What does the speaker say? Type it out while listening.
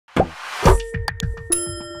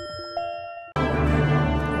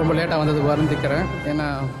ரொம்ப லேட்டாக வந்ததுக்கு வருந்திக்கிறேன். ஏன்னா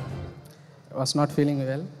was not feeling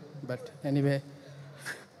well. But anyway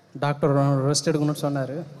doctor rest எடுக்கணும்னு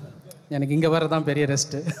சொன்னார். எனக்கு இங்கே வர தான் பெரிய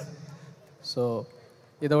ரெஸ்ட்டு. ஸோ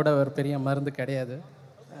இதோட ஒரு பெரிய மருந்து கிடையாது.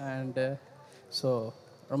 அண்டு ஸோ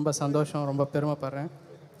ரொம்ப சந்தோஷம், ரொம்ப பெருமைப்படுறேன்.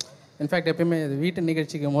 இன்ஃபேக்ட் எப்பயுமே இது வீட்டு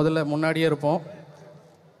நிகழ்ச்சிக்கு முன்னாடியே இருப்போம்,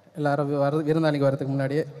 எல்லோரும் விருந்தாளிக்கு வரதுக்கு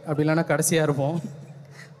முன்னாடியே, அப்படி இல்லைன்னா கடைசியாக இருப்போம்.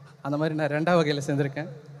 அந்த மாதிரி நான் 2ஆம் வகையில்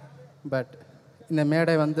சேர்ந்துருக்கேன். பட் இந்த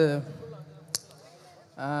மேடை வந்து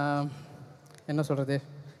என்ன சொல்கிறது,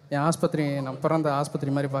 என் ஆஸ்பத்திரி, நான் பிறந்த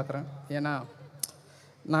ஆஸ்பத்திரி மாதிரி பார்க்குறேன். ஏன்னா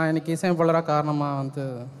நான் இன்றைக்கி இசையமைப்பாளராக காரணமாக வந்து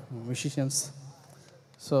மியூசிஷியன்ஸ்.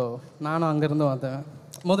 ஸோ நானும் அங்கேருந்து வந்தேன்.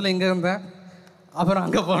 முதல்ல இங்கே இருந்தேன், அப்புறம்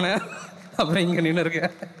அங்கே போனேன், அப்புறம் இங்கே நின்று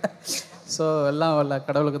இருக்கேன். ஸோ எல்லாம் வல்ல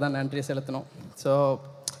கடவுளுக்கு தான் நன்றி செலுத்தணும். ஸோ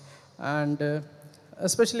அண்டு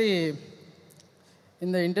எஸ்பெஷலி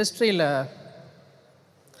இந்த இண்டஸ்ட்ரியில்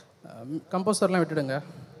கம்போசர்லாம் விட்டுடுங்க,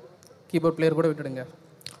 கீபோர்ட் பிளேயர் கூட விட்டுடுங்க,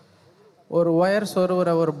 ஒரு ஒயர் சொருகிற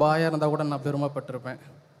ஒரு பாயாக இருந்தால் கூட நான் பெருமைப்பட்டிருப்பேன்.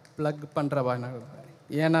 ப்ளக் பண்ணுற பாய்.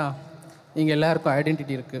 ஏன்னா இங்கே எல்லாருக்கும்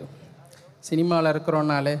ஐடென்டிட்டி இருக்குது. சினிமாவில்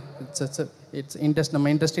இருக்கிறோன்னாலே இட்ஸ்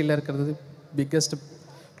நம்ம இண்டஸ்ட்ரியில் இருக்கிறது பிக்கெஸ்ட்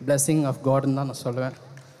பிளெஸ்ஸிங் ஆஃப் காட்னு தான் நான் சொல்லுவேன்.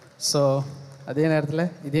 ஸோ அதே நேரத்தில்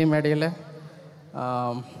இதே மேடையில்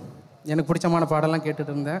எனக்கு பிடிச்சமான பாடலாம்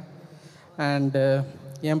கேட்டுட்டு இருந்தேன். அண்டு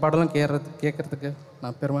என் பாடலாம் கேட்குறதுக்கு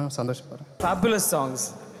நான் பெருமையாக சந்தோஷப்படுறேன். Fabulous songs.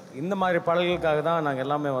 இந்த மாதிரி பாடல்களுக்காக தான் நாங்கள்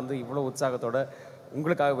எல்லாமே வந்து இவ்வளோ உற்சாகத்தோட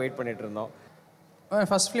உங்களுக்காக வெயிட் பண்ணிகிட்டு இருந்தோம்.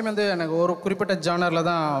 ஃபஸ்ட் ஃபிலிம் வந்து எனக்கு ஒரு குறிப்பிட்ட ஜானரில்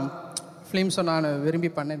தான் ஃபிலிம்ஸை நான் விரும்பி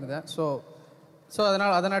பண்ணியிருந்தேன். ஸோ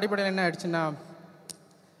அதன் அடிப்படையில் என்ன ஆயிடுச்சுன்னா,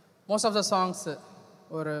 மோஸ்ட் ஆஃப் த சாங்ஸு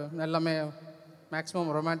ஒரு எல்லாமே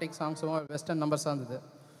மேக்ஸிமம் ரொமான்டிக் சாங்ஸும் வெஸ்டர்ன் நம்பர்ஸாக இருந்தது.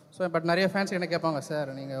 ஸோ பட் நிறைய ஃபேன்ஸ் என்ன கேட்பாங்க,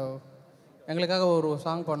 சார் நீங்கள் எங்களுக்காக ஒரு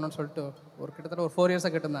சாங் பண்ணணும்னு சொல்லிட்டு கிட்டத்தட்ட ஒரு 4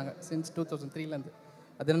 இயர்ஸாக கேட்டிருந்தாங்க, சின்ஸ் 2003லேருந்து.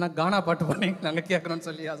 அது என்னென்னா கானா பாட்டு பண்ணி நாங்கள் கேட்கணும்னு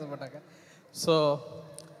சொல்லி ஆசைப்பட்டாங்க. ஸோ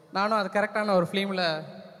நானும் அது கரெக்டான ஒரு ஃபிலிமில்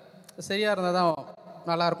சரியாக இருந்தால் தான்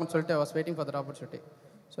நல்லாயிருக்கும்னு சொல்லிட்டு was waiting for that opportunity.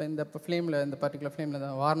 So இந்த பர்டிகுலர் ஃபிலிமில்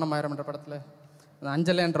தான் வாரணம் ஆயிரம் என்ற படத்தில் அந்த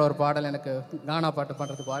அஞ்சலேன்ற ஒரு பாடல் எனக்கு கானா பாட்டு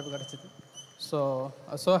பண்ணுறதுக்கு வாய்ப்பு கிடச்சிது.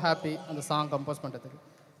 ஸோ ஹாப்பி அந்த சாங் கம்போஸ் பண்ணுறதுக்கு.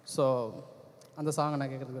 ஸோ அந்த சாங்கை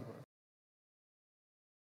நான் கேட்குறதுக்கு விரும்புகிறேன்.